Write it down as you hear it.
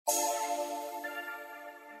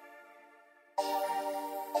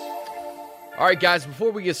All right, guys,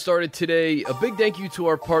 before we get started today, a big thank you to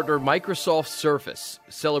our partner, Microsoft Surface,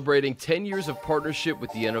 celebrating 10 years of partnership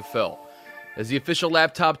with the NFL. As the official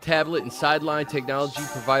laptop, tablet, and sideline technology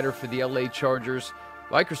provider for the LA Chargers,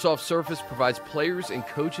 Microsoft Surface provides players and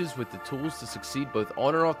coaches with the tools to succeed both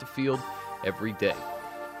on and off the field every day.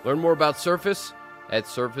 Learn more about Surface at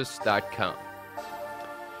surface.com.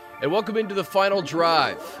 And welcome into the final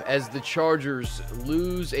drive as the Chargers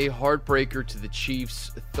lose a heartbreaker to the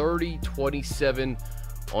Chiefs, 30-27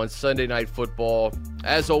 on Sunday Night Football.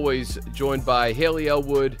 As always, joined by Haley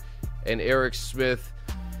Elwood and Eric Smith.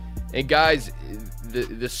 And guys,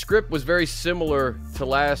 the script was very similar to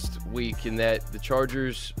last week in that the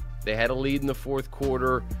Chargers, they had a lead in the fourth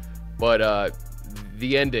quarter, but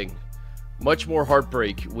the ending, much more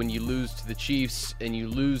heartbreak when you lose to the Chiefs, and you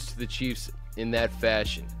lose to the Chiefs in that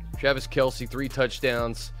fashion. Travis Kelce, 3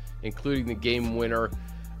 touchdowns, including the game winner.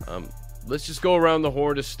 Let's just go around the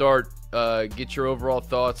horn to start. Get your overall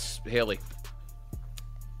thoughts. Haley.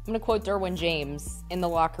 I'm going to quote Derwin James in the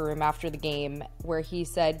locker room after the game where he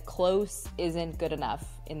said, "Close isn't good enough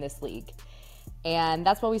in this league." And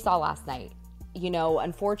that's what we saw last night. You know,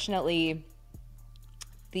 unfortunately,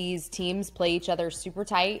 these teams play each other super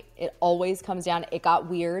tight. It always comes down. It got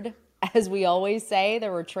weird. As we always say,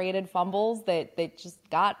 there were traded fumbles that just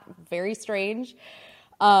got very strange.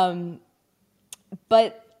 But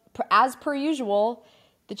as per usual,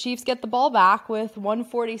 the Chiefs get the ball back with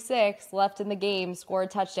 1:46 left in the game, score a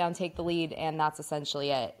touchdown, take the lead, and that's essentially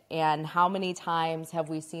it. And how many times have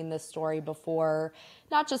we seen this story before,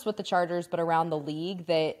 not just with the Chargers, but around the league,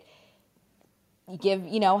 that you give,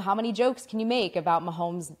 how many jokes can you make about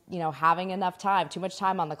Mahomes, having enough time, too much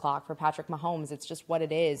time on the clock for Patrick Mahomes? It's just what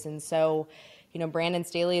it is. And so, Brandon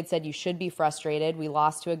Staley had said you should be frustrated. We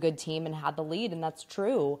lost to a good team and had the lead, and that's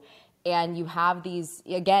true. And you have these,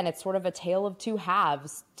 again, it's sort of a tale of two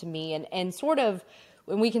halves to me. And sort of,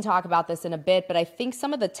 and we can talk about this in a bit, but I think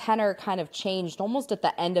some of the tenor kind of changed almost at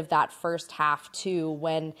the end of that first half too,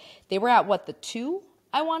 when they were at the 2?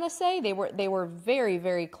 I want to say they were very,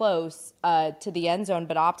 very close to the end zone,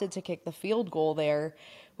 but opted to kick the field goal there,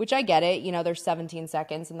 which I get it. There's 17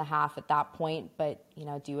 seconds in the half at that point, but,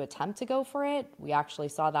 do you attempt to go for it? We actually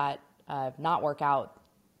saw that not work out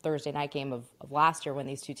Thursday night game of last year when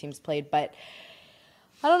these two teams played, but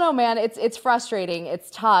I don't know, man. It's frustrating.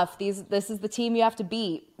 It's tough. This is the team you have to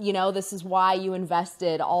beat. This is why you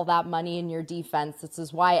invested all that money in your defense. This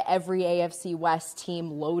is why every AFC West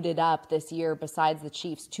team loaded up this year, besides the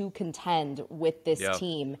Chiefs, to contend with this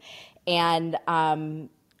team. And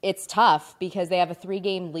it's tough because they have a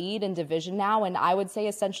 3-game lead in division now, and I would say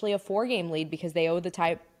essentially a 4-game lead because they owe the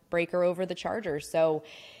tiebreaker over the Chargers. So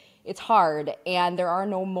it's hard, and there are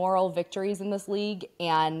no moral victories in this league,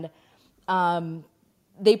 and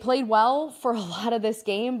they played well for a lot of this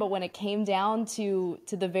game, but when it came down to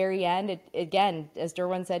the very end, it, again, as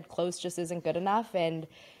Derwin said, close just isn't good enough, and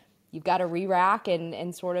you've got to re-rack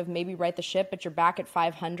and sort of maybe right the ship, but you're back at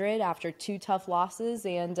 500 after 2 tough losses,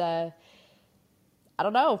 and I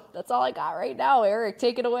don't know. That's all I got right now. Eric,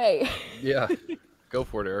 take it away. Yeah, go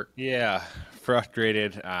for it, Eric. Yeah,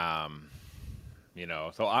 frustrated. So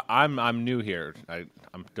I'm new here.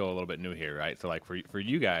 I'm still a little bit new here, right? So like for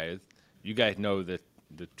you guys know that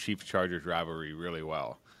the Chiefs-Chargers rivalry really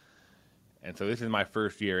well. And so this is my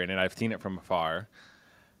first year in it. I've seen it from afar.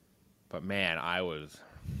 But, man, I was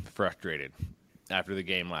frustrated after the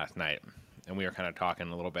game last night. And we were kind of talking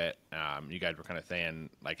a little bit. You guys were kind of saying,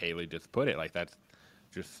 like Haley just put it, like that's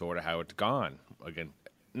just sort of how it's gone. Again,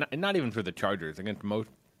 not even for the Chargers, against most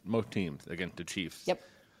teams, against the Chiefs. Yep.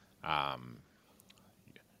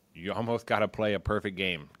 You almost got to play a perfect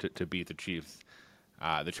game to beat the Chiefs.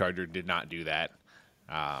 The Chargers did not do that.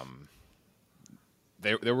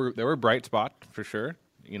 There were bright spots for sure,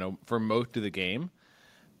 for most of the game,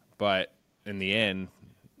 but in the end,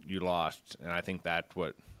 you lost, and I think that's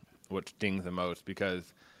what stings the most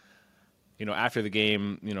because, after the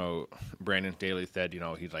game, Brandon Staley said,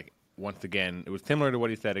 he's like, once again, it was similar to what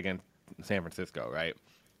he said against San Francisco, right?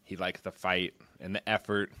 He likes the fight and the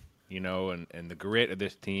effort, and the grit of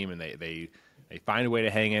this team, and they find a way to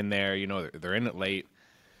hang in there. They're in it late.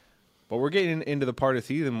 But we're getting into the part of the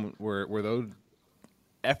season where those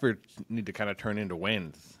efforts need to kind of turn into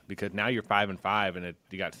wins because now you're 5-5 and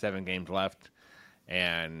you got 7 games left,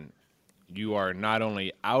 and you are not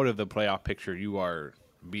only out of the playoff picture, you are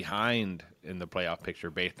behind in the playoff picture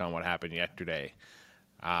based on what happened yesterday.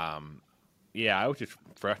 I was just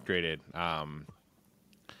frustrated,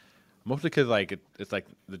 mostly because it's like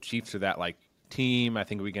the Chiefs are that like team. I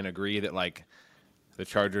think we can agree that like the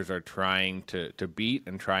Chargers are trying to beat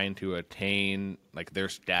and trying to attain like their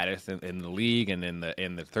status in the league and in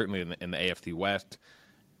the certainly in the AFC West.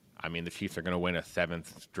 I mean, the Chiefs are going to win a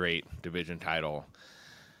 7th straight division title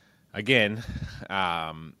again,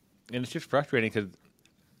 and it's just frustrating because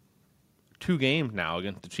 2 games now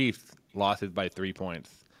against the Chiefs, losses by 3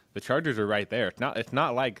 points. The Chargers are right there. It's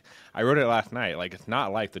not like I wrote it last night. Like it's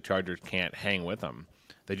not like the Chargers can't hang with them.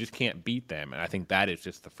 They just can't beat them, and I think that is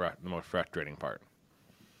just the most frustrating part.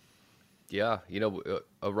 Yeah,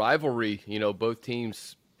 a rivalry. Both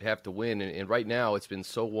teams have to win, and right now it's been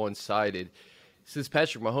so one-sided. Since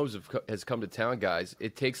Patrick Mahomes has come to town, guys,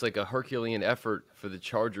 it takes like a Herculean effort for the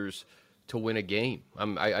Chargers to win a game.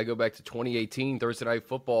 I go back to 2018 Thursday Night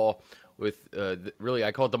Football with really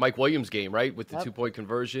I call it the Mike Williams game, right, with the 2-point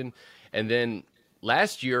conversion. And then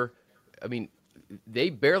last year, I mean, they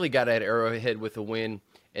barely got at Arrowhead with a win,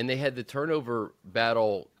 and they had the turnover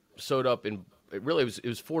battle sewed up in really it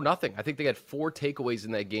was 4-0. I think they had 4 takeaways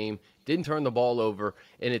in that game, didn't turn the ball over,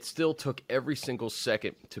 and it still took every single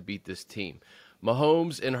second to beat this team.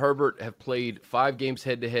 Mahomes and Herbert have played 5 games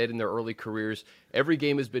head-to-head in their early careers. Every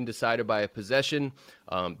game has been decided by a possession,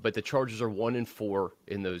 but the Chargers are 1-4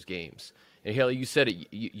 in those games. And, Haley, you said it.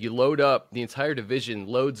 You load up. The entire division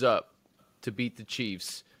loads up to beat the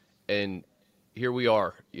Chiefs, and here we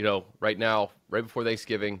are, right now, right before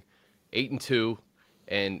Thanksgiving, 8-2,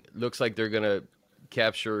 and looks like they're going to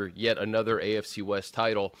capture yet another AFC West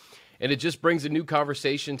title. And it just brings a new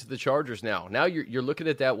conversation to the Chargers now. Now you're looking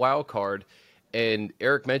at that wild card, and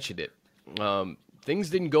Eric mentioned it. Things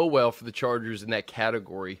didn't go well for the Chargers in that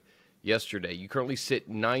category yesterday. You currently sit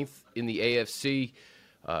 9th in the AFC.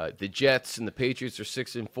 The Jets and the Patriots are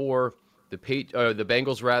 6-4. The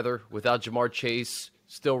Bengals, rather, without Jamar Chase,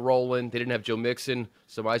 still rolling. They didn't have Joe Mixon.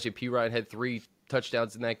 Samaje Perine had 3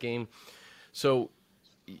 touchdowns in that game. So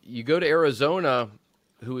you go to Arizona,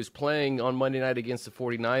 who is playing on Monday night against the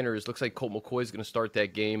 49ers. Looks like Colt McCoy is going to start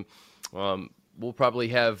that game. We'll probably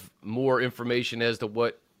have more information as to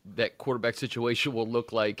what that quarterback situation will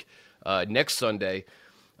look like next Sunday.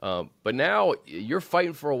 But now you're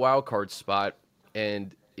fighting for a wild card spot,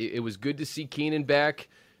 and it was good to see Keenan back.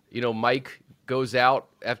 Mike goes out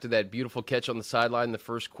after that beautiful catch on the sideline in the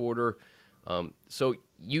first quarter. So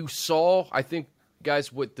you saw, I think,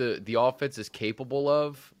 guys, what the offense is capable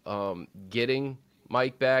of, getting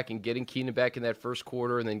Mike back and getting Keenan back in that first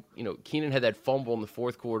quarter. And then, Keenan had that fumble in the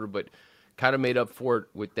fourth quarter, but kind of made up for it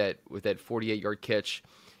with that 48-yard catch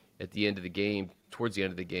at the end of the game, towards the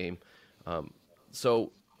end of the game.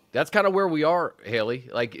 So that's kind of where we are, Haley.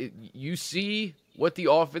 Like, you see what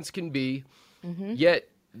the offense can be, yet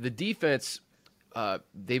the defense,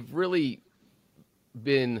 they've really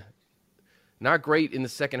been not great in the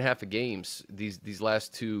second half of games, these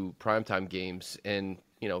last 2 primetime games. And,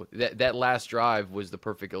 that last drive was the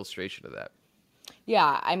perfect illustration of that.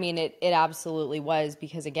 Yeah, I mean, it absolutely was,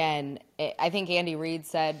 because, again, I think Andy Reid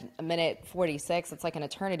said a minute 46, it's like an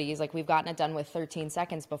eternity. He's like, we've gotten it done with 13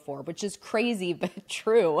 seconds before, which is crazy, but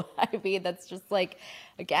true. I mean, that's just like,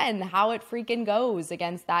 again, how it freaking goes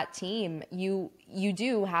against that team. You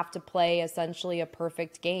do have to play essentially a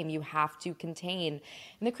perfect game. You have to contain.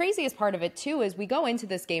 And the craziest part of it, too, is we go into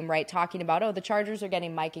this game, right, talking about, the Chargers are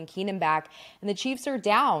getting Mike and Keenan back, and the Chiefs are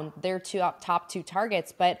down their top 2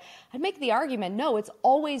 targets. But I'd make the argument, no, it's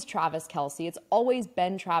always Travis Kelce. It's always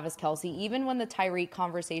been Travis Kelce. Even when the Tyreek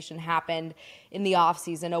conversation happened in the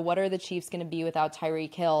offseason, what are the Chiefs going to be without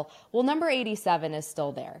Tyreek Hill? Well, number 87 is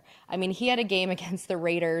still there. I mean, he had a game against the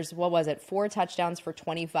Raiders. What was it? 4 touchdowns for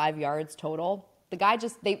 25 yards total. The guy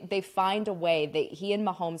just, they find a way. He and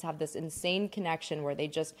Mahomes have this insane connection where they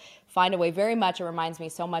just find a way. Very much, it reminds me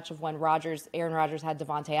so much of when Aaron Rodgers had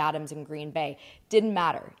Devontae Adams in Green Bay. Didn't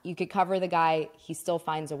matter. You could cover the guy. He still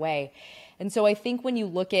finds a way. And so I think when you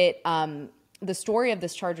look at the story of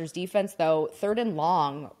this Chargers defense, though, 3rd and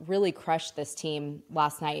long really crushed this team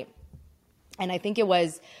last night. And I think it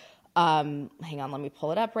was, hang on, let me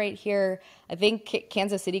pull it up right here. I think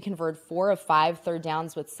Kansas City converted 4 of 5 third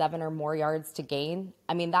downs with 7 or more yards to gain.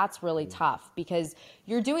 I mean, that's really tough, because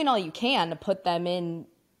you're doing all you can to put them in,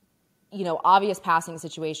 obvious passing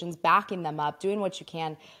situations, backing them up, doing what you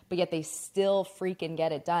can, but yet they still freaking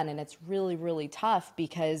get it done. And it's really, really tough,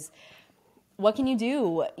 because what can you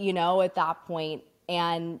do, at that point?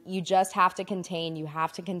 And you just have to contain. You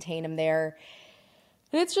have to contain them there.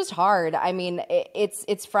 It's just hard. I mean,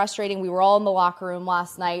 it's frustrating. We were all in the locker room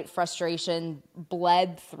last night. Frustration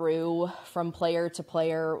bled through from player to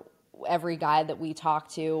player, every guy that we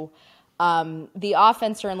talked to. The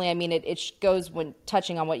offense, certainly, I mean, it goes when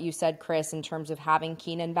touching on what you said, Chris, in terms of having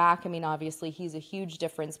Keenan back. I mean, obviously, he's a huge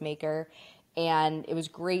difference maker. And it was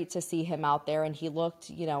great to see him out there, and he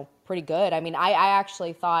looked, pretty good. I mean, I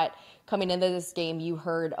actually thought coming into this game, you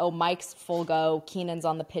heard, oh, Mike's full go, Keenan's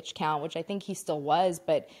on the pitch count, which I think he still was,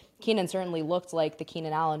 but Keenan certainly looked like the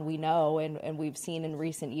Keenan Allen we know and we've seen in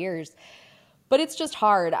recent years. But it's just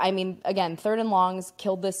hard. I mean, again, 3rd and longs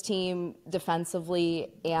killed this team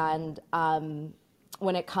defensively, and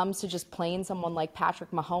when it comes to just playing someone like Patrick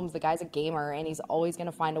Mahomes, the guy's a gamer, and he's always going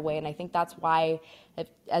to find a way. And I think that's why,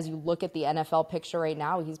 as you look at the NFL picture right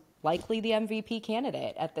now, he's likely the MVP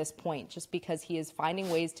candidate at this point, just because he is finding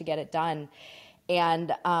ways to get it done.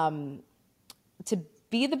 And to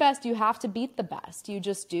be the best, you have to beat the best. You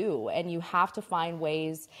just do. And you have to find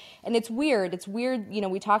ways. And it's weird.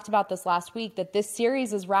 We talked about this last week, that this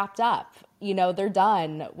series is wrapped up. They're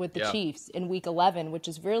done with the Chiefs in week 11, which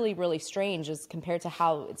is really, really strange as compared to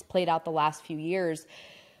how it's played out the last few years.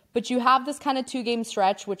 But you have this kind of 2-game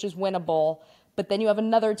stretch, which is winnable. But then you have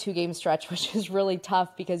another 2-game stretch, which is really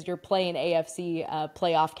tough because you're playing AFC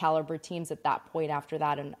playoff caliber teams at that point after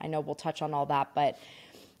that. And I know we'll touch on all that, but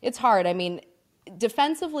it's hard. I mean,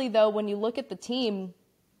 defensively, though, when you look at the team,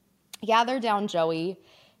 they're down Joey,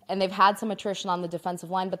 and they've had some attrition on the defensive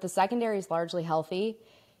line, but the secondary is largely healthy.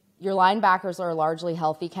 Your linebackers are largely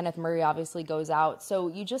healthy. Kenneth Murray obviously goes out. So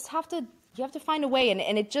you just have to find a way.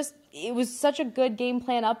 And it was such a good game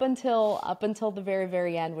plan up until the very,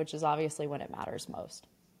 very end, which is obviously when it matters most.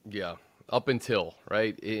 Yeah, up until,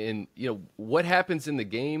 right? And, what happens in the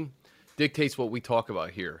game dictates what we talk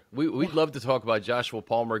about here. We'd love to talk about Joshua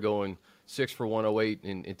Palmer going 6 for 108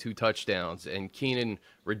 and 2 touchdowns, and Keenan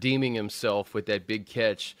redeeming himself with that big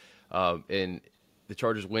catch, and the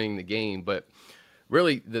Chargers winning the game. But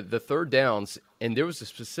really, the third downs, and there was a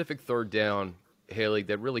specific third down, Haley,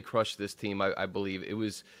 that really crushed this team, I believe. It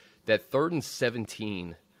was that 3rd and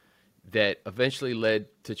 17 that eventually led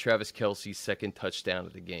to Travis Kelce's second touchdown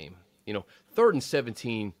of the game. 3rd and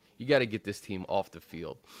 17, you got to get this team off the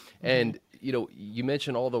field. Mm-hmm. And, you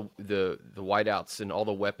mentioned all the wideouts and all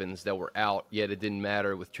the weapons that were out, yet it didn't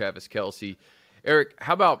matter with Travis Kelce. Eric,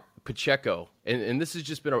 how about Pacheco? And this has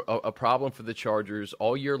just been a problem for the Chargers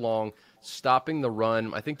all year long, stopping the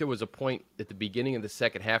run. I think there was a point at the beginning of the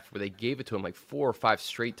second half where they gave it to him like 4 or 5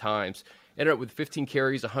 straight times. Ended up with 15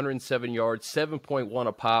 carries, 107 yards, 7.1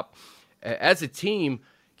 a pop. As a team,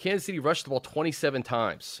 Kansas City rushed the ball 27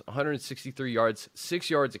 times, 163 yards, 6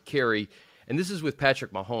 yards a carry. And this is with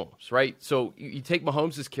Patrick Mahomes, right? So you take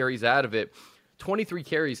Mahomes' carries out of it, 23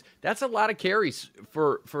 carries. That's a lot of carries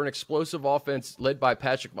for an explosive offense led by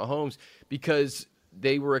Patrick Mahomes, because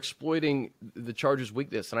they were exploiting the Chargers'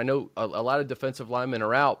 weakness. And I know a lot of defensive linemen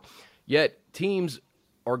are out, yet teams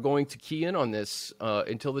are going to key in on this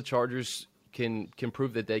until the Chargers can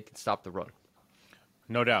prove that they can stop the run.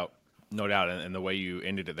 No doubt. And the way you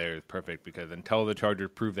ended it there is perfect, because until the Chargers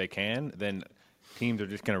prove they can, then teams are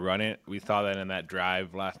just going to run it. We saw that in that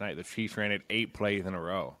drive last night. The Chiefs ran it 8 plays in a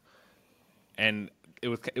row. And it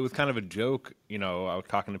was kind of a joke. I was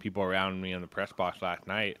talking to people around me in the press box last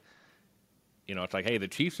night. It's like, hey, the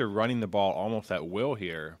Chiefs are running the ball almost at will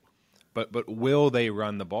here, but will they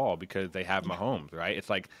run the ball because they have Mahomes, right? It's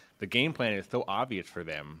like the game plan is so obvious for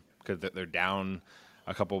them because they're down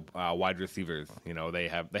a couple wide receivers. They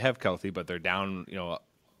have Kelce, but they're down,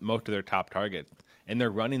 most of their top targets, and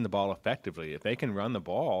they're running the ball effectively. If they can run the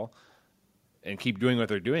ball and keep doing what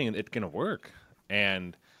they're doing, it's going to work.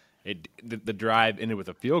 And the drive ended with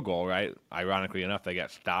a field goal, right? Ironically enough, they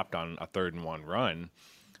got stopped on a 3rd and 1 run,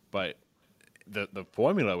 but the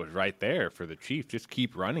formula was right there for the Chiefs. Just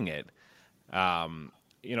keep running it. And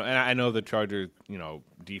I know the Chargers,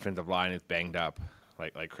 defensive line is banged up,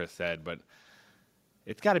 like Chris said, but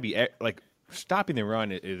it's got to be like stopping the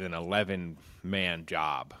run is an 11-man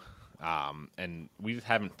job, and we just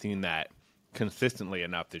haven't seen that consistently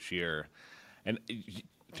enough this year. And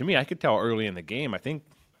to me, I could tell early in the game, I think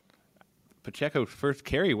Pacheco's first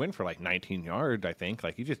carry went for like 19 yards, I think.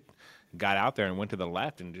 Like, he just got out there and went to the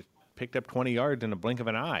left and just picked up 20 yards in a blink of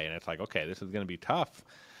an eye. And it's like, okay, this is going to be tough.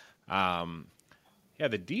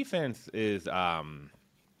 The defense is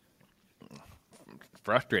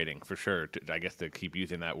frustrating for sure, I guess, to keep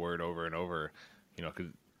using that word over and over, because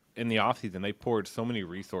in the offseason they poured so many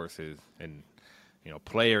resources and,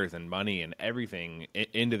 players and money and everything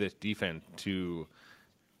into this defense to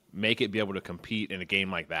make it be able to compete in a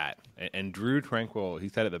game like that. And Drew Tranquill, he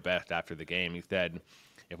said it the best after the game. He said,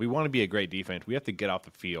 if we want to be a great defense, we have to get off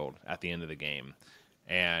the field at the end of the game.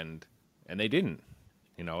 And they didn't,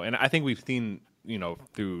 and I think we've seen,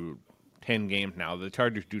 through 10 games now, the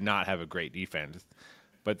Chargers do not have a great defense,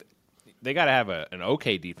 but they got to have an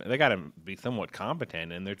okay defense. They got to be somewhat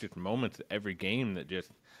competent, and there's just moments every game that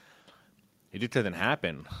just it just doesn't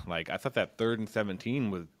happen. Like, I thought that 3rd and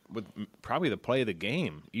 17 was probably the play of the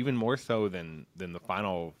game, even more so than the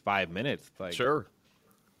final 5 minutes. Like, Sure.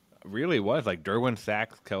 really was. Like, Derwin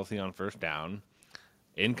sacks Kelsey on 1st down,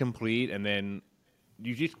 incomplete, and then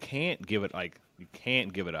you just can't give it, like, you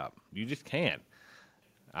can't give it up. You just can't.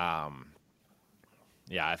 Yeah,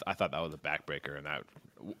 I thought that was a backbreaker, and that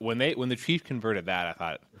when the Chiefs converted that, I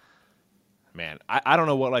thought, man, I don't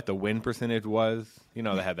know what like the win percentage was. You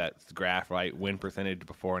know, they had that graph, right? Win percentage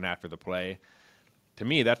before and after the play. To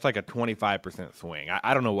me, that's like a 25% swing.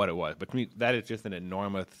 I don't know what it was, but to me, that is just an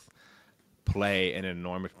enormous play and an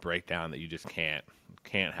enormous breakdown that you just can't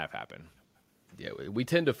have happen. Yeah, we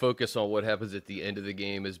tend to focus on what happens at the end of the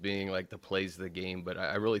game as being like the plays of the game, but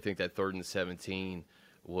I really think that 3rd and 17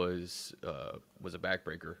 was a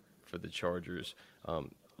backbreaker for the Chargers.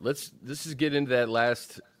 Let's just get into that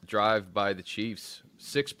last drive by the Chiefs.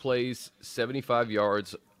 6 plays, 75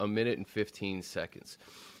 yards, 1 minute and 15 seconds.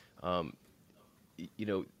 You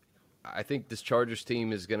know, I think this Chargers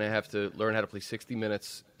team is going to have to learn how to play 60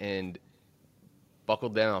 minutes and buckle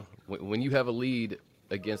down. When you have a lead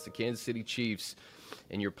against the Kansas City Chiefs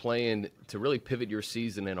and you're playing to really pivot your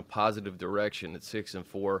season in a positive direction at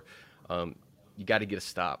 6-4, you got to get a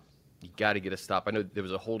stop. You got to get a stop. I know there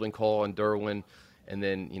was a holding call on Derwin, and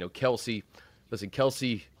then, you know, Kelsey. Listen,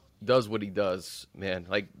 Kelsey does what he does, man.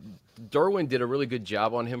 Like, Derwin did a really good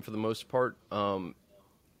job on him for the most part,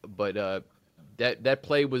 but that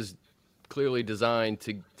play was clearly designed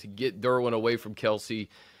to get Derwin away from Kelsey,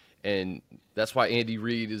 and that's why Andy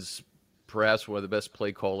Reid is perhaps one of the best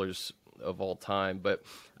play callers of all time. But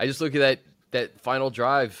I just look at that final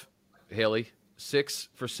drive, Haley, 6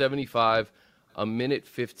 for 75, 1 minute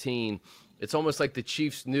 15. It's almost like the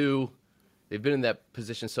Chiefs knew. They've been in that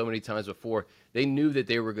position so many times before. They knew that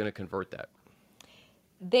they were going to convert that.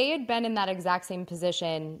 They had been in that exact same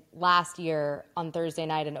position last year on Thursday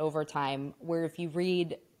night in overtime, where if you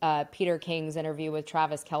read Peter King's interview with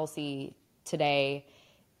Travis Kelce today,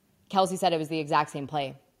 Kelce said it was the exact same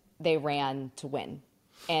play they ran to win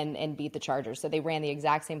and beat the Chargers. So they ran the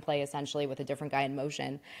exact same play essentially with a different guy in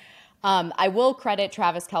motion. I will credit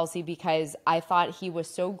Travis Kelce because I thought he was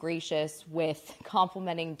so gracious with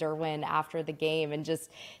complimenting Derwin after the game, and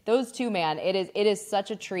just those two, man, it is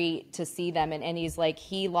such a treat to see them. And he's like,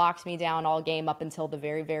 he locked me down all game up until the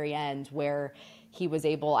very, very end where he was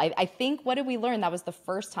able. I think, what did we learn? That was the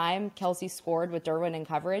first time Kelce scored with Derwin in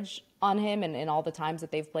coverage on him, and all the times that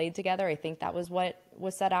they've played together. I think that was what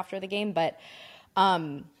was said after the game. But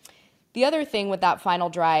the other thing with that final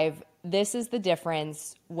drive, this is the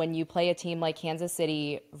difference when you play a team like Kansas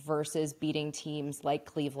City versus beating teams like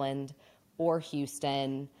Cleveland or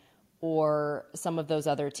Houston or some of those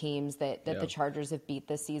other teams that the Chargers have beat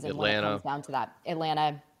this season. Atlanta. When it comes down to that.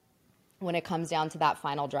 Atlanta, when it comes down to that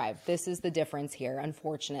final drive. This is the difference here,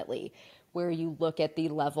 unfortunately, where you look at the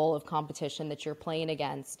level of competition that you're playing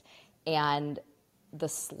against, and the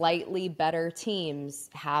slightly better teams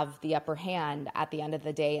have the upper hand at the end of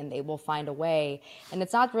the day, and they will find a way. And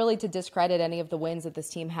it's not really to discredit any of the wins that this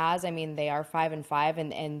team has. I mean, they are 5-5,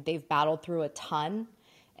 and they've battled through a ton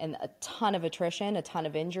of attrition, a ton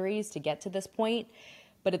of injuries to get to this point.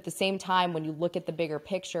 But at the same time, when you look at the bigger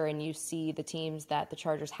picture and you see the teams that the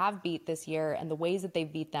Chargers have beat this year and the ways that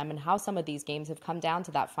they've beat them and how some of these games have come down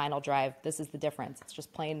to that final drive, this is the difference. It's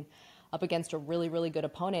just playing up against a really, really good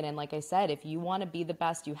opponent. And like I said, if you want to be the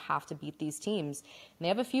best, you have to beat these teams. And they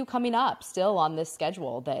have a few coming up still on this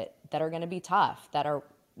schedule that are going to be tough, that are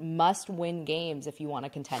must-win games if you want to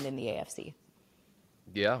contend in the AFC.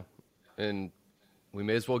 Yeah, and we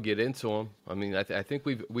may as well get into them. I mean, I think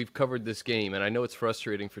we've covered this game, and I know it's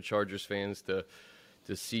frustrating for Chargers fans to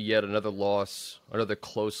see yet another loss, another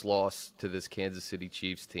close loss to this Kansas City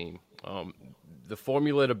Chiefs team. The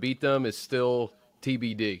formula to beat them is still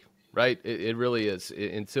TBD. Right, it really is.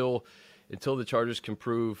 Until the Chargers can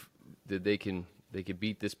prove that they can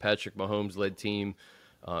beat this Patrick Mahomes-led team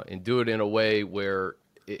and do it in a way where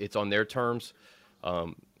it's on their terms,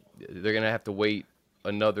 they're going to have to wait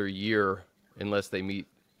another year unless they meet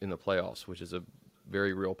in the playoffs, which is a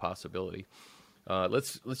very real possibility.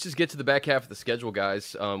 Let's just get to the back half of the schedule,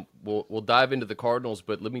 guys. We'll dive into the Cardinals,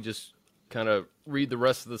 but let me just kind of read the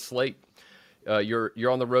rest of the slate. You're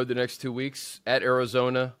on the road the next 2 weeks at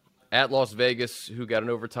Arizona, at Las Vegas, who got an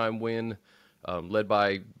overtime win, led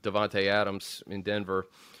by Davante Adams in Denver.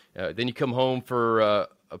 Then you come home for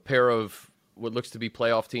a pair of what looks to be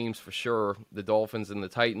playoff teams for sure, the Dolphins and the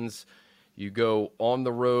Titans. You go on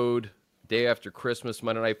the road day after Christmas,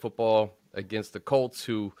 Monday Night Football, against the Colts,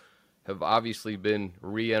 who have obviously been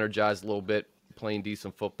re-energized a little bit, playing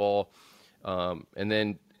decent football. And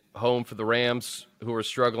then home for the Rams, who are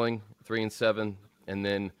struggling, 3-7, and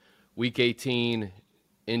then Week 18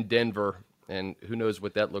 in Denver, and who knows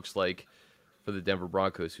what that looks like for the Denver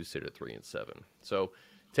Broncos, who sit at 3-7. So,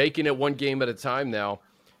 taking it one game at a time now.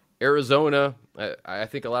 Arizona, I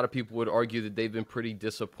think a lot of people would argue that they've been pretty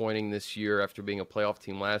disappointing this year after being a playoff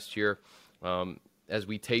team last year. As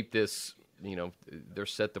we tape this, they're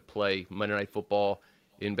set to play Monday Night Football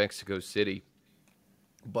in Mexico City.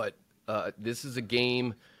 But this is a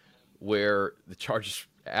game where the Chargers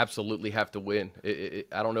absolutely have to win.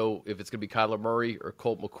 I don't know if it's going to be Kyler Murray or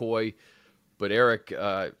Colt McCoy, but Eric,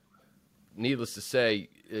 needless to say,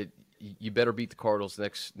 you better beat the Cardinals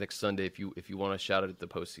next Sunday if you want to shout it at the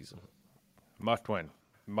postseason. Must win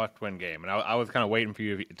game. And I was kind of waiting for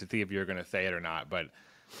you to see if you were going to say it or not, but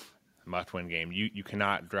must win game. You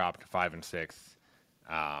cannot drop to 5-6.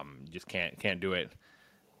 You just can't do it.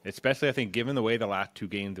 Especially, I think, given the way the last two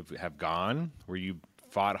games have gone, where you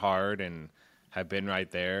fought hard and have been right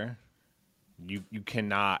there, you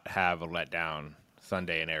cannot have a letdown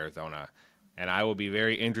Sunday in Arizona. And I will be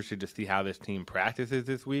very interested to see how this team practices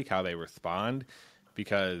this week, how they respond,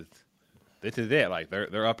 because this is it. Like,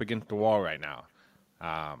 they're up against the wall right now.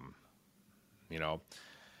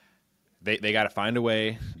 They got to find a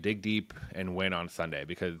way, dig deep, and win on Sunday.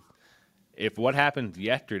 Because if what happened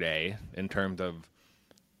yesterday in terms of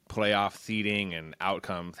playoff seeding and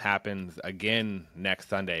outcomes happens again next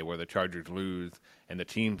Sunday, where the Chargers lose and the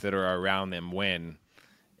teams that are around them win,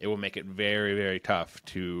 it will make it very, very tough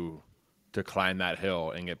to climb that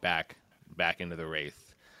hill and get back into the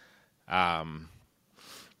race. I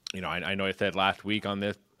know I said last week on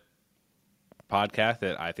this podcast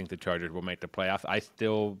that I think the Chargers will make the playoffs. I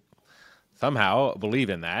still somehow believe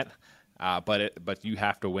in that. But you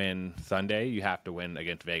have to win Sunday. You have to win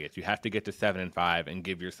against Vegas. You have to get to 7-5 and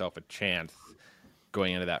give yourself a chance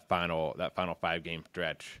going into that final 5-game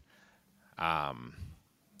stretch. You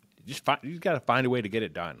just got to find a way to get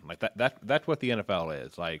it done. Like that's what the NFL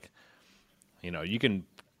is. Like, you can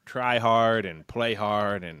try hard and play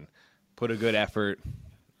hard and put a good effort,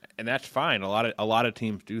 and that's fine. A lot of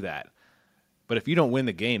teams do that. But if you don't win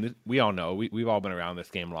the game, we all know, we've all been around this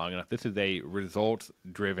game long enough. This is a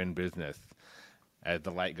results-driven business, as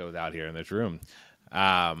the light goes out here in this room.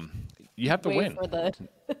 You have to win. For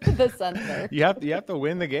the sensor. You have to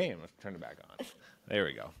win the game. Let's turn it back on. There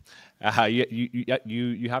we go.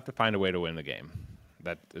 You have to find a way to win the game.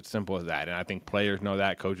 It's simple as that. And I think players know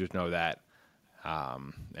that, coaches know that,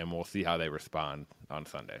 and we'll see how they respond on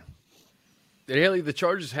Sunday. And Haley, the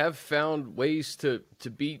Chargers have found ways to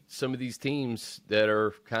beat some of these teams that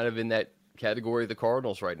are kind of in that category of the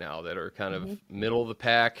Cardinals right now, that are kind of middle of the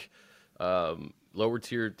pack, lower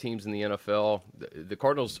tier teams in the NFL. The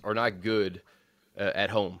Cardinals are not good at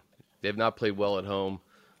home. They have not played well at home.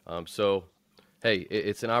 So, hey,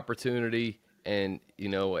 it's an opportunity. And,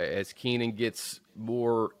 as Keenan gets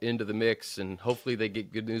more into the mix and hopefully they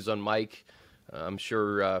get good news on Mike, I'm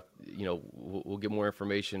sure, we'll get more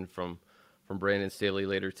information from Brandon Staley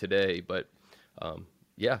later today. But,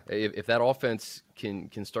 if that offense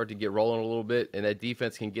can start to get rolling a little bit and that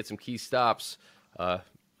defense can get some key stops,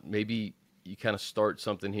 maybe you kind of start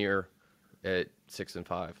something here at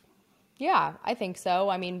 6-5. Yeah, I think so.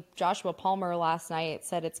 I mean, Joshua Palmer last night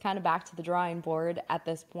said it's kind of back to the drawing board at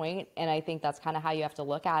this point, and I think that's kind of how you have to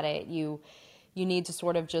look at it. You need to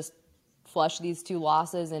sort of just flush these two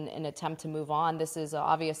losses and attempt to move on. This is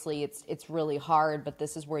obviously it's really hard, but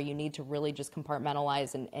this is where you need to really just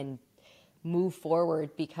compartmentalize and move forward,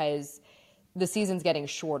 because the season's getting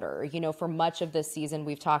shorter. For much of this season,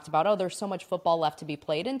 we've talked about, there's so much football left to be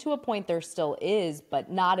played, and to a point there still is,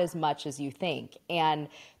 but not as much as you think. And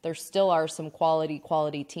there still are some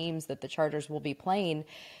quality teams that the Chargers will be playing.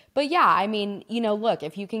 But yeah, I mean, look,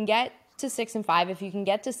 if you can get to 6-5, if you can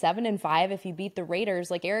get to 7-5, if you beat the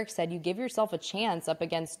Raiders, like Eric said, you give yourself a chance up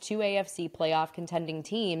against two AFC playoff contending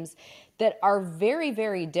teams that are very,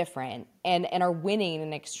 very different and are winning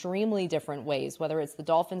in extremely different ways, whether it's the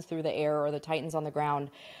Dolphins through the air or the Titans on the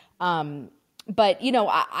ground. But,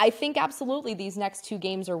 I think absolutely these next two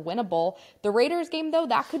games are winnable. The Raiders game, though,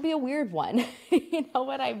 that could be a weird one. You know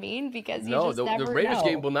what I mean? Because the Raiders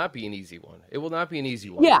game will not be an easy one. It will not be an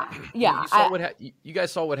easy one. Yeah. You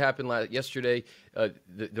guys saw what happened yesterday.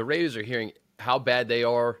 The Raiders are hearing how bad they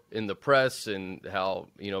are in the press and how,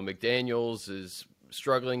 McDaniels is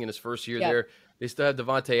struggling in his first year there. They still have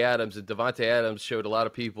Davante Adams, and Davante Adams showed a lot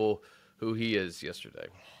of people who he is yesterday.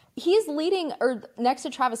 He's leading, or next to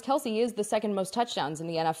Travis Kelce, he is the second most touchdowns in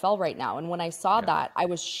the NFL right now. And when I saw that, I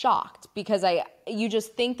was shocked because you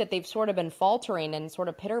just think that they've sort of been faltering and sort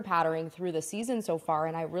of pitter-pattering through the season so far.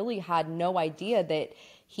 And I really had no idea that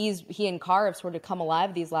he and Carr have sort of come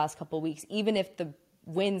alive these last couple of weeks, even if the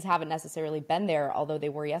wins haven't necessarily been there, although they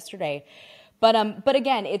were yesterday. But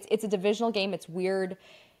again, it's a divisional game. It's weird.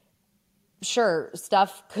 Sure,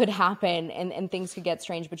 stuff could happen and things could get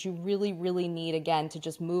strange, but you really, really need, again, to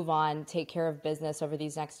just move on, take care of business over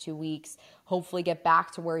these next 2 weeks, hopefully get back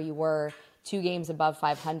to where you were, 2 games above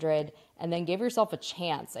 500, and then give yourself a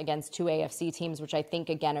chance against 2 AFC teams, which I think,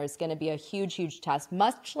 again, is going to be a huge, huge test,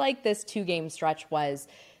 much like this 2-game stretch was.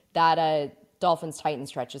 That Dolphins-Titans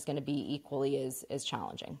stretch is going to be equally as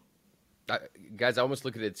challenging. Guys, I almost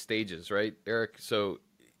look at it stages, right, Eric? So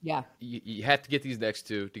yeah, you have to get these next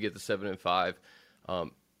 2 to get to 7-5.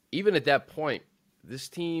 Even at that point, this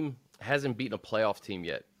team hasn't beaten a playoff team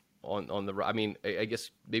yet. I mean, I guess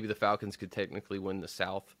maybe the Falcons could technically win the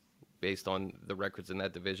South based on the records in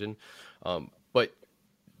that division. But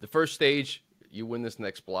the first stage, you win this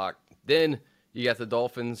next block. Then you got the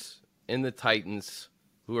Dolphins and the Titans,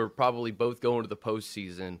 who are probably both going to the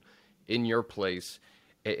postseason in your place.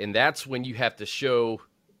 And that's when you have to show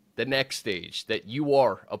the next stage that you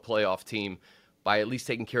are a playoff team by at least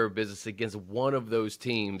taking care of business against one of those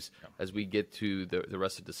teams as we get to the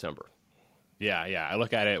rest of December. Yeah. I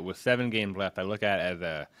look at it with 7 games left. I look at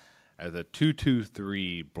it as a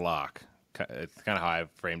 2-2-3 block. It's kind of how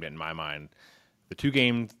I've framed it in my mind. The 2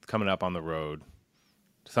 games coming up on the road.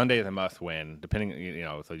 Sunday is a must win. Depending,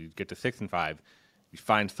 so you get to 6-5. You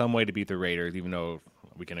find some way to beat the Raiders, even though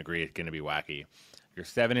we can agree it's going to be wacky. You're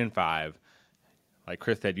 7-5. Like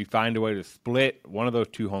Chris said, you find a way to split one of those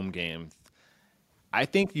 2 home games. I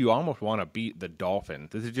think you almost want to beat the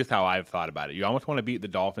Dolphins. This is just how I've thought about it. You almost want to beat the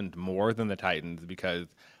Dolphins more than the Titans because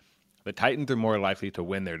the Titans are more likely to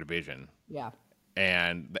win their division. Yeah.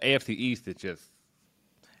 And the AFC East is just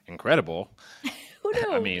incredible. Who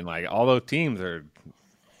knew? I mean, like, all those teams are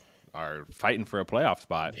fighting for a playoff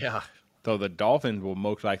spot. Yeah. So the Dolphins will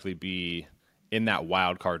most likely be in that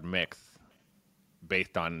wild card mix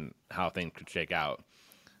based on how things could shake out.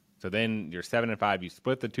 So then you're 7-5, you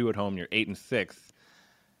split the 2 at home, you're 8-6,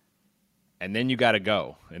 and then you got to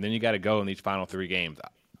go. And then you got to go in these final 3 games.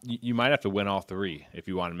 You might have to win all 3 if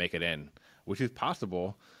you want to make it in, which is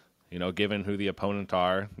possible, given who the opponents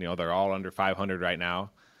are. They're all under 500 right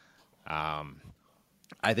now.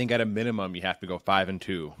 I think at a minimum you have to go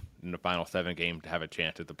 5-2 in the final 7 games to have a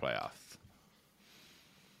chance at the playoffs.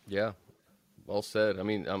 Yeah. Well said. I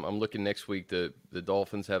mean, I'm looking next week. The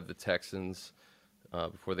Dolphins have the Texans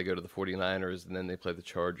before they go to the 49ers, and then they play the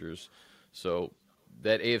Chargers. So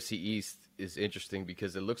that AFC East is interesting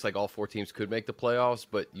because it looks like all 4 teams could make the playoffs,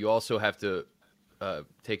 but you also have to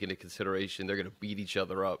take into consideration they're going to beat each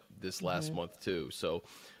other up this last month too. So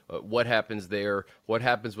what happens there? What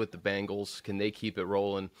happens with the Bengals? Can they keep it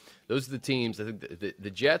rolling? Those are the teams. I think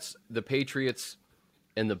the Jets, the Patriots,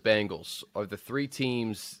 and the Bengals are the 3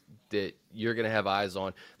 teams that you're going to have eyes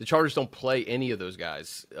on. The Chargers don't play any of those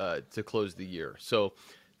guys to close the year. So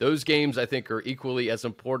those games, I think, are equally as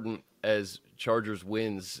important as Chargers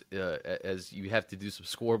wins, as you have to do some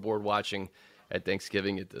scoreboard watching at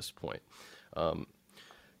Thanksgiving at this point.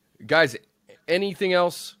 Guys, anything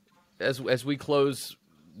else as we close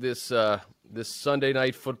this Sunday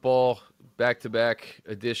night football back-to-back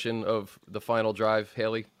edition of The Final Drive,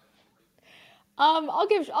 Haley? I'll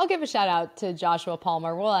give a shout out to Joshua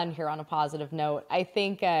Palmer. We'll end here on a positive note. I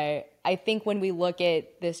think when we look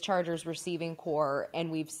at this Chargers receiving core and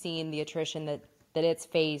we've seen the attrition that it's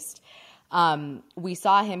faced, we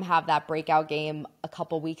saw him have that breakout game a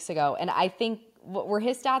couple weeks ago, and I think were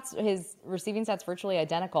his receiving stats virtually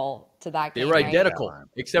identical to that game. They were identical, right?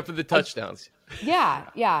 Except for the touchdowns. Yeah.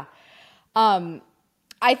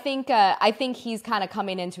 I think he's kind of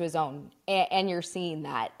coming into his own, and you're seeing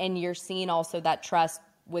that, and you're seeing also that trust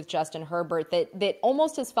with Justin Herbert that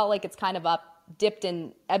almost has felt like it's kind of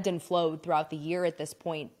ebbed and flowed throughout the year at this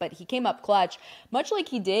point. But he came up clutch, much like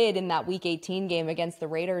he did in that Week 18 game against the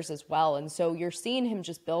Raiders as well. And so you're seeing him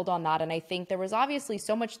just build on that. And I think there was obviously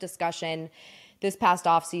so much discussion this past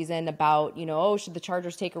offseason about, should the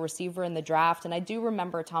Chargers take a receiver in the draft? And I do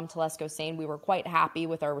remember Tom Telesco saying we were quite happy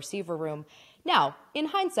with our receiver room. Now, in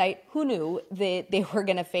hindsight, who knew that they were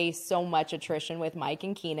going to face so much attrition with Mike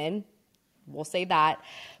and Keenan? We'll say that.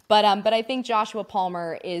 But I think Joshua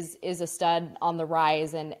Palmer is a stud on the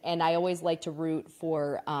rise, and I always like to root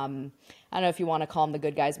for, I don't know if you want to call him the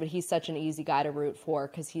good guys, but he's such an easy guy to root for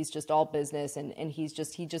because he's just all business, and he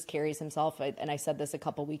just carries himself, and I said this a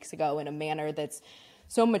couple weeks ago, in a manner that's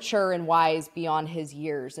so mature and wise beyond his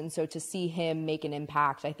years. And so to see him make an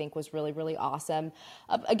impact, I think was really, really awesome.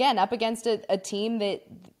 Up against a team that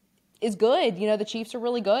is good. The Chiefs are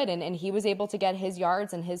really good, and he was able to get his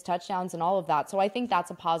yards and his touchdowns and all of that. So I think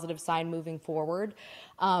that's a positive sign moving forward.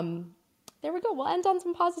 There we go. We'll end on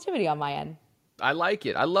some positivity on my end. I like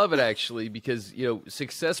it. I love it, actually, because,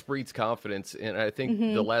 success breeds confidence. And I think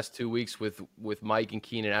the last 2 weeks with Mike and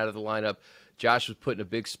Keenan out of the lineup, Josh was put in a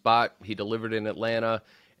big spot. He delivered in Atlanta.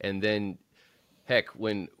 And then, heck,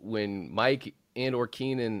 when Mike and or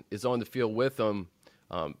Keenan is on the field with him,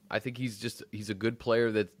 I think he's a good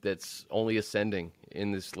player that's only ascending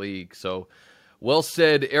in this league. So, well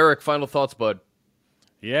said. Eric, final thoughts, bud?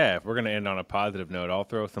 Yeah, if we're going to end on a positive note, I'll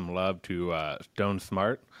throw some love to Stone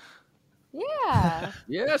Smart. Yeah.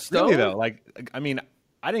 Yeah, Stone. Really, though, I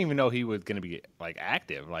didn't even know he was going to be,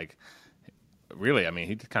 active. Really,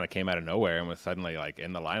 he just kind of came out of nowhere and was suddenly,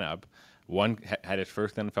 in the lineup. Had his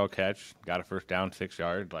first NFL catch, got a first down, 6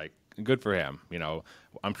 yards, good for him.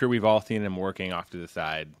 I'm sure we've all seen him working off to the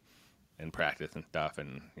side in practice and stuff,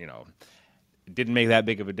 and it didn't make that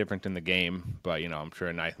big of a difference in the game, but I'm sure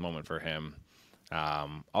a nice moment for him.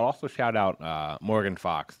 I'll also shout out Morgan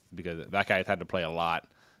Fox, because that guy's had to play a lot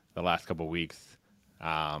the last couple of weeks.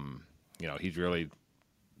 He's really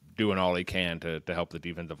doing all he can to help the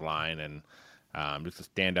defensive line, and just a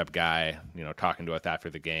stand-up guy. Talking to us after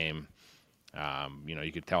the game.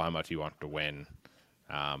 You could tell how much he wants to win.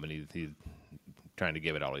 And he's trying to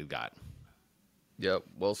give it all he's got. Yep,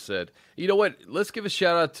 well said. You know what? Let's give a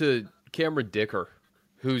shout out to Cameron Dicker,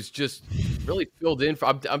 who's just really filled in.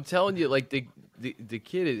 I'm telling you, the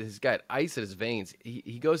kid has got ice in his veins.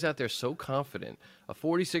 He goes out there so confident. A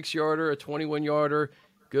 46-yarder, a 21-yarder,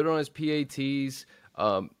 good on his PATs.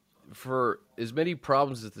 For as many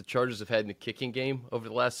problems as the Chargers have had in the kicking game over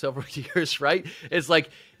the last several years, right? It's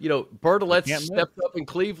Bertolet stepped up in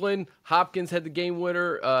Cleveland. Hopkins had the game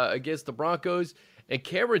winner against the Broncos. And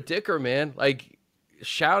Cameron Dicker, man,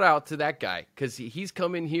 shout out to that guy, because he's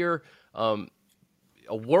come in here a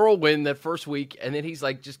whirlwind that first week, and then he's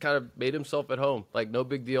just kind of made himself at home. No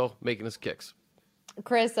big deal, making his kicks.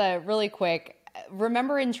 Chris, really quick,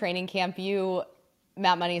 remember in training camp,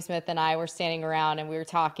 Matt Moneysmith and I were standing around and we were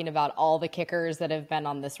talking about all the kickers that have been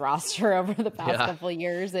on this roster over the past couple of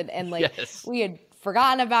years. And yes. We had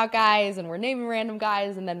forgotten about guys and we're naming random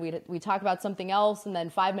guys. And then we talk about something else. And then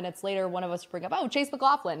 5 minutes later, one of us would bring up, Chase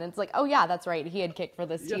McLaughlin. And it's oh yeah, that's right. He had kicked for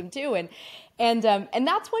this team too. And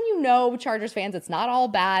that's when Chargers fans, it's not all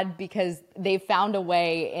bad, because they've found a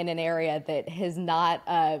way in an area that has not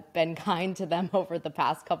been kind to them over the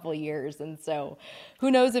past couple of years. And so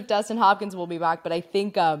who knows if Dustin Hopkins will be back, but I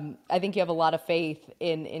think you have a lot of faith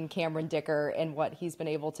in Cameron Dicker and what he's been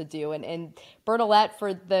able to do. And Bertolet,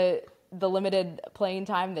 for the limited playing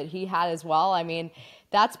time that he had as well.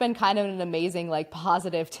 That's been kind of an amazing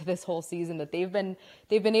positive to this whole season, that they've been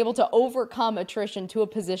able to overcome attrition to a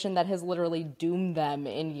position that has literally doomed them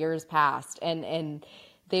in years past. And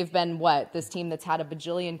they've been this team that's had a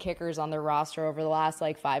bajillion kickers on their roster over the last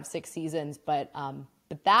 5-6 seasons, but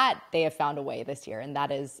that they have found a way this year, and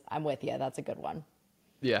that is, I'm with you, that's a good one.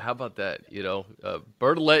 Yeah, how about that?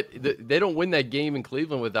 Bertolet, they don't win that game in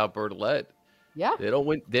Cleveland without Bertolet. Yeah, they don't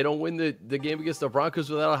win the game against the Broncos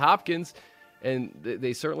without Hopkins, and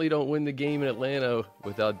they certainly don't win the game in Atlanta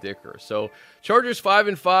without Dicker. So Chargers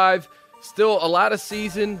 5-5, still a lot of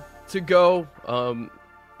season to go.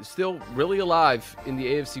 Still really alive in the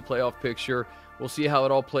AFC playoff picture. We'll see how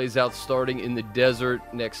it all plays out starting in the desert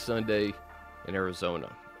next Sunday in Arizona.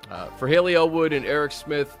 For Haley Elwood and Eric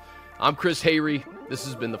Smith, I'm Chris Hayre. This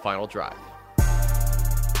has been The Final Drive.